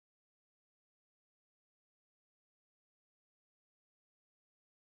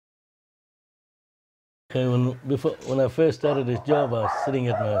Okay, when I first started this job, I was sitting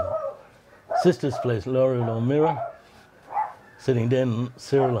at my sister's place, Laurel O'Meara. Sitting there, and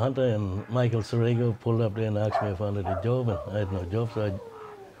Cyril Hunter and Michael Serrego pulled up there and asked me if I wanted a job, and I had no job, so I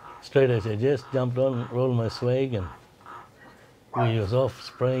straight as I just jumped on, rolled my swag, and we was off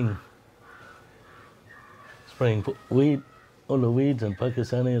spraying weed, all the weeds and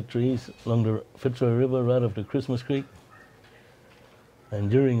Pakistani trees along the Fitzroy River right up to Christmas Creek. And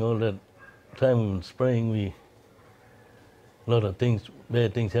during all that time we were spraying, a lot of things,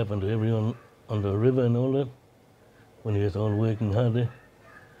 bad things happened to everyone on the river and all that. When we was all working hard there,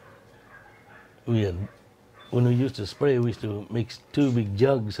 when we used to spray, we used to mix 2 big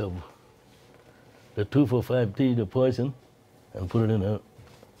jugs of the 2,4,5-T, the poison, and put it in a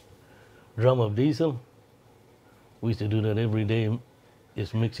drum of diesel. We used to do that every day,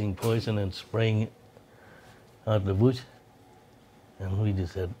 just mixing poison and spraying it out the bush. And we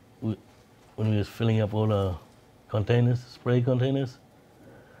just had, when we was filling up all our containers, spray containers,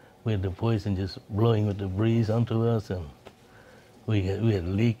 we had the poison just blowing with the breeze onto us, and we had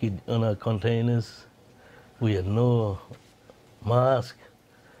leakage on our containers. We had no mask,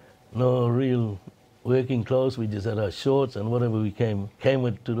 no real working clothes. We just had our shorts and whatever we came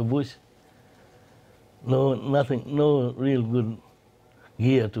with to the bush. Nothing, no real good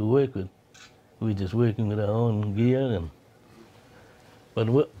gear to work with. We were just working with our own gear, but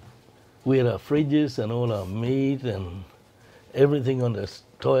we had our fridges and all our meat and everything on the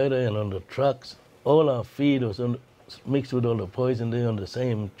Toyota and on the trucks. All our feed was mixed with all the poison there on the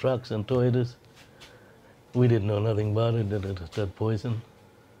same trucks and Toyotas. We didn't know nothing about it, that it was that poison.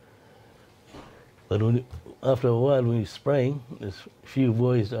 But after a while, when we were spraying, there's a few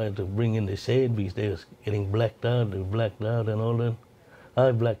boys I had to bring in the shade because they was getting blacked out. They were blacked out and all that.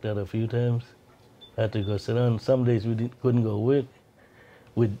 I blacked out a few times. I had to go sit down. Some days we couldn't go work.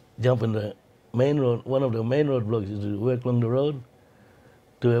 We'd jump in the main road. One of the main road blocks is to work along the road.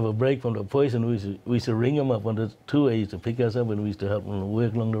 To have a break from the poison, we used to ring them up on the 2A to pick us up, and we used to help them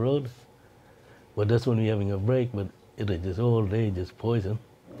work along the road. But that's when we were having a break, but it was just all day, just poison.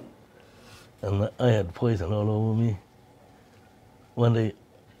 And I had poison all over me. One day,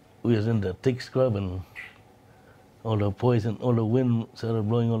 we was in the thick scrub, and all the poison, all the wind started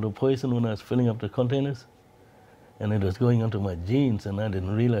blowing all the poison when I was filling up the containers. And it was going onto my jeans, and I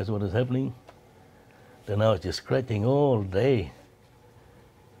didn't realize what was happening. Then I was just scratching all day.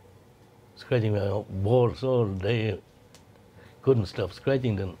 Scratching my balls all day. Couldn't stop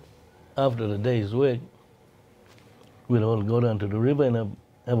scratching. Then after the day's work, we'd all go down to the river and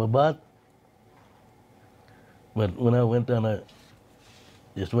have a bath. But when I went down, I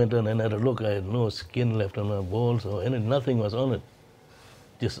just went down and had a look. I had no skin left on my balls or anything. Nothing was on it.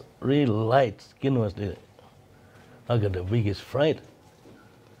 Just real light skin was there. I got the biggest fright.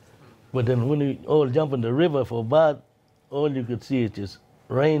 But then when we all jump in the river for a bath, all you could see is just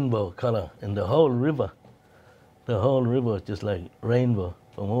rainbow color in the whole river. The whole river was just like rainbow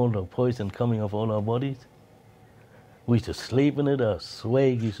from all the poison coming off all our bodies. We used to sleep in it. Our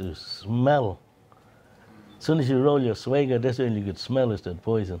swag used to smell. As soon as you roll your swag out, that's when you could smell is that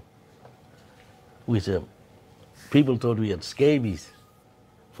poison. People thought we had scabies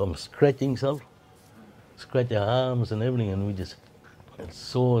from scratching stuff. Scratch our arms and everything, and we just had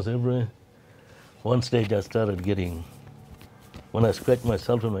sores everywhere. One stage I started getting, when I scratched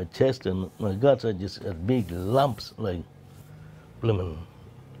myself in my chest and my guts, I just had big lumps, like blimmin'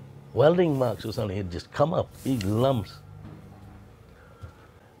 welding marks or something. It just come up, big lumps.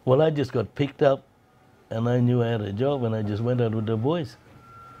 Well, I just got picked up, and I knew I had a job, and I just went out with the boys.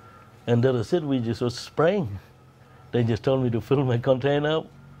 And that was it, we just was spraying. They just told me to fill my container up,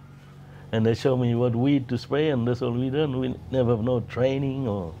 and they showed me what weed to spray, and that's all we done. We never have no training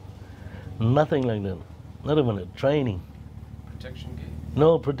or nothing like that. Not even a training. Protection gear?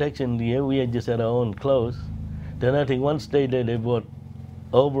 No protection gear. We had just had our own clothes. Then I think one stage they bought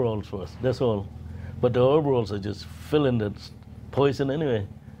overalls for us. That's all. But the overalls are just filling that poison anyway.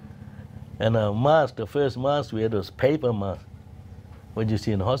 And our mask, the first mask we had was paper mask, what you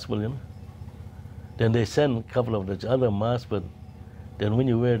see in the hospital, you know. Then they sent a couple of the other masks, but then when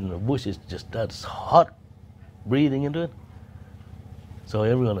you wear it in the bush, it's just that's hot, breathing into it. So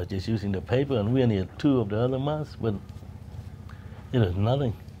everyone was just using the paper, and we only had 2 of the other masks, but it was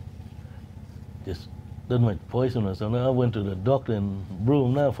nothing. Just that much poisonous. So now I went to the doctor in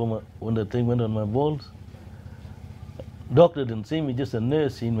Broome now when the thing went on my balls. Doctor didn't see me, just a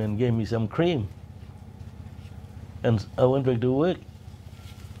nurse seen me and gave me some cream. And I went back to work.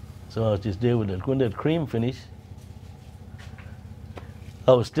 So I was just there with that. When that cream finished,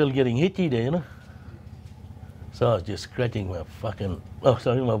 I was still getting itchy there, you know. So I was just scratching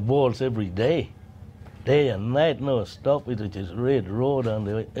my balls every day. day and night, no stop. It was just red raw down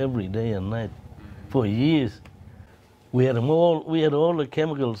there every day and night for years. We had all the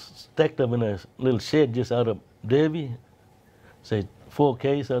chemicals stacked up in a little shed just out of Davie, say 4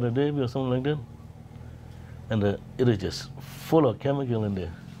 Ks out of Davie or something like that. And it was just full of chemical in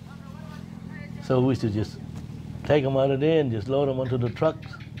there. So we used to just take them out of there and just load them onto the trucks.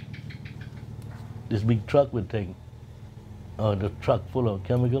 This big truck would take the truck full of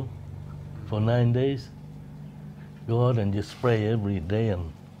chemical for 9 days. Go out and just spray every day,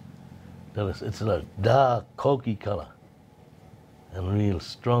 and it's a dark, cokey color and real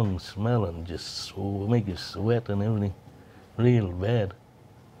strong smell and just make you sweat and everything. Real bad.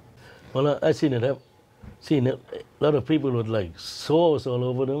 Well, I seen it happen. Seen a lot of people with like sores all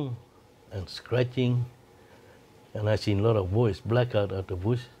over them and scratching, and I seen a lot of voice blackout at the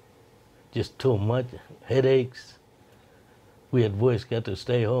bush, just too much, headaches. We had boys got to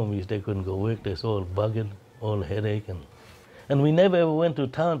stay home because they couldn't go work. They're all bugged, all headache, and we never ever went to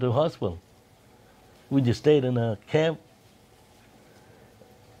town to hospital. We just stayed in a camp,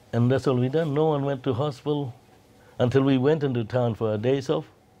 and that's all we done. No one went to hospital until we went into town for our days off.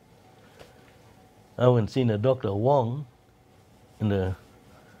 I went and seen a Dr. Wong in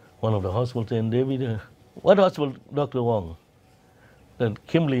one of the hospitals in Davie. What hospital, Dr. Wong? The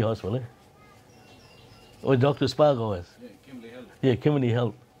Kimberley Hospital, eh? Or Dr. Spargo was? Yeah, Kimberley Health. Yeah, Kimberley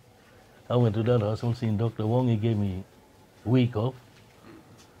Health. I went to that hospital, seen Dr. Wong. He gave me a week off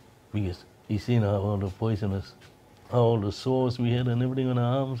because he seen how all the poisonous, how all the sores we had and everything on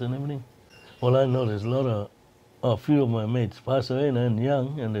our arms and everything. Well, I noticed a few of my mates passed away and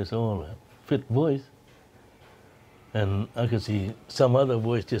young, and they're all fit boys. And I could see some other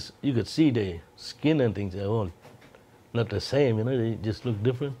boys just, you could see their skin and things, they're all not the same, you know, they just look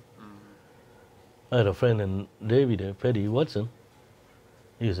different. I had a friend in Davie there, Petty Watson.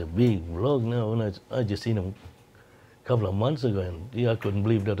 He was a big bloke now, and I just seen him a couple of months ago, and I couldn't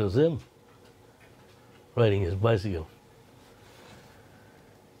believe that was him, riding his bicycle.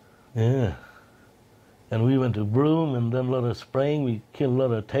 Yeah. And we went to Broome and done a lot of spraying. We killed a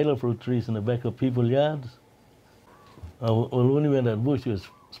lot of tailor fruit trees in the back of people's yards. Well, when we went at bush, we was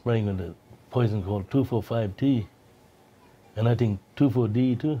spraying with a poison called 2,4,5-T, and I think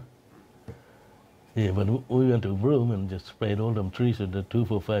 2,4-D too. Yeah, but we went to Broome and just sprayed all them trees with the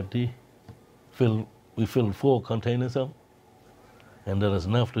 2,4,5-T. We filled 4 containers up, and that was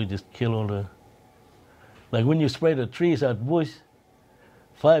enough to just kill all the... Like when you spray the trees at bush,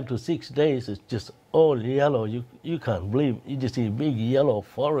 5 to 6 days, it's just all yellow. You can't believe. You just see a big yellow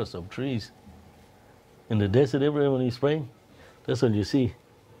forest of trees. In the desert, everywhere when you spray, that's what you see.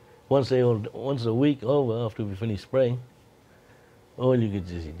 Once a week over after we finish spraying, all you could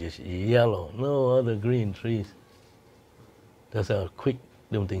just yellow, no other green trees. That's how quick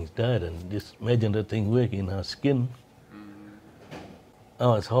them things died, and just imagine that thing working in our skin. I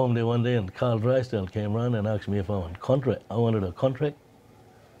was home there one day, and Carl Drysdale came around and asked me if I wanted a contract.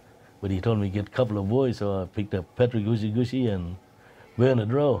 But he told me to get a couple of boys, so I picked up Patrick Gushy and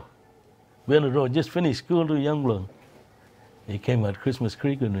Bernard Rowe. Bernard Rowe just finished school to Youngblood. He came at Christmas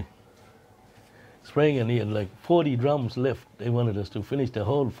Creek with me, spraying, and he had like 40 drums left. They wanted us to finish the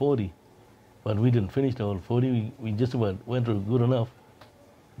whole 40, but we didn't finish the whole 40. We just about went through good enough.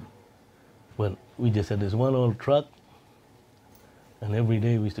 But we just had this one old truck, and every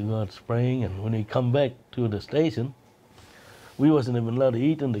day we used to go out spraying, and when we come back to the station, we wasn't even allowed to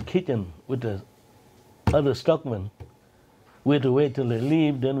eat in the kitchen with the other stockmen. We had to wait till they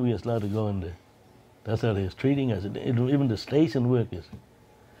leave, then we was allowed to go in there. That's how they was treating us, even the station workers.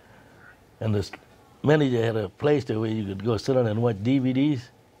 And the manager had a place there where you could go sit down and watch DVDs.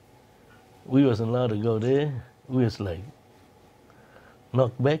 We wasn't allowed to go there. We was like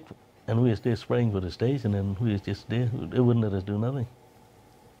knocked back, and we was there spraying for the station, and we was just there. They wouldn't let us do nothing.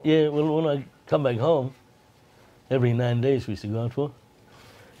 Yeah, well, when I come back home, every 9 days we used to go out for.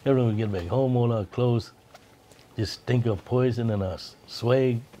 Every time we get back home, all our clothes just stink of poison, and our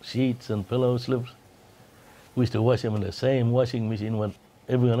swag sheets and pillow slips. We used to wash them in the same washing machine what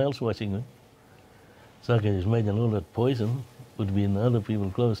everyone else washing them. So I can just imagine all that poison would be in other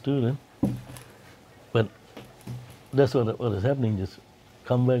people's clothes too then. But that's what is happening, just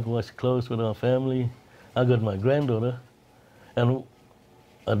come back, wash clothes with our family. I got my granddaughter, and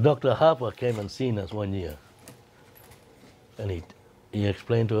Dr. Harper came and seen us one year. And he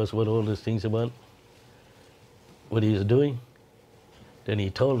explained to us what all these things about, what he was doing. Then he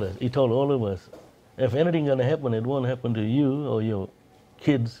told all of us, if anything gonna happen, it won't happen to you or your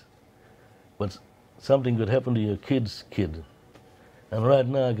kids, but something could happen to your kid's kid. And right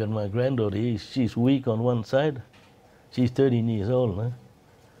now I got my granddaughter, she's weak on one side. She's 13 years old now.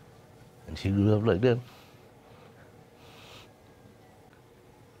 And she grew up like that.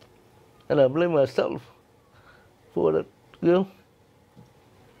 And I blame myself for that girl.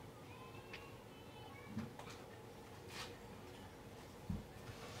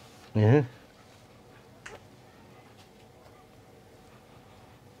 Yeah.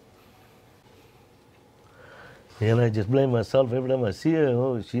 And I just blame myself every time I see her.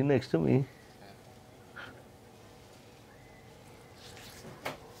 Oh, she's next to me.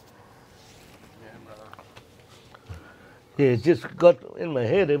 Yeah, it just got in my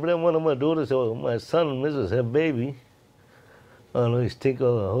head. Every time one of my daughters or my son and missus have baby, I always think,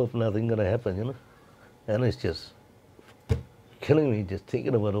 oh, I hope nothing gonna happen, you know. And it's just killing me just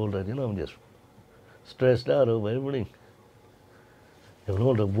thinking about all that, you know. I'm just stressed out over everything. And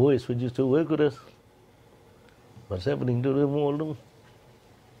all the boys who used to work with us, what's happening to them all them?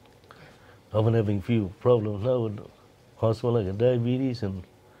 I've been having few problems now with hospital like diabetes and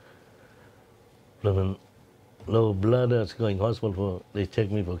low blood. I was going hospital for, they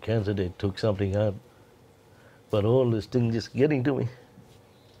checked me for cancer, they took something out. But all this thing just getting to me.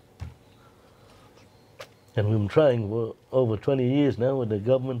 And we've been trying for over 20 years now with the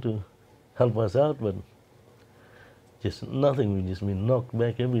government to help us out, but just nothing. We've just been knocked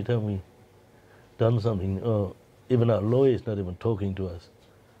back every time we done something. Or even our lawyers not even talking to us.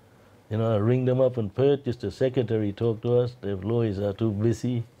 You know, I ring them up in Perth, just the secretary talk to us. Their lawyers are too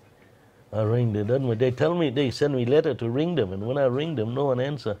busy. I ring them, they tell me, they send me letter to ring them, and when I ring them, no one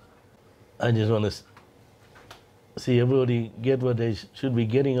answer. I just want to see everybody get what they should be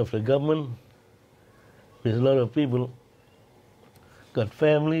getting of the government. There's a lot of people got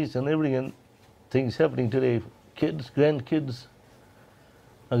families and everything, and things happening to their kids, grandkids.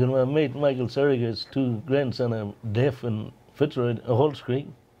 I got my mate Michael Surrogate's 2 grandsons are deaf in Fitzroy, Halls Creek.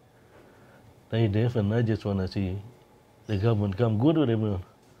 They deaf, and I just want to see the government come good with everyone.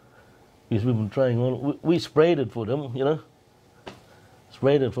 Because we've been trying we sprayed it for them, you know.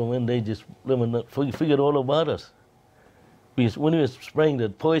 Sprayed it for when they just figured all about us. Because when we were spraying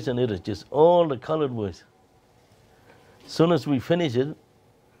that poison, it was just all the colored boys. As soon as we finished it,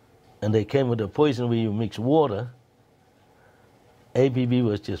 and they came with the poison where you mix water, APB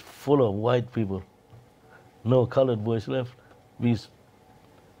was just full of white people. No colored boys left. Because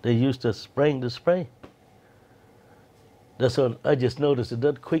they used to spraying the spray. That's all. I just noticed it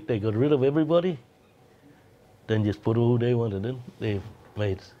that quick. They got rid of everybody, then just put who they wanted in. They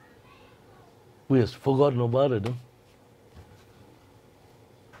made. We just forgotten about it.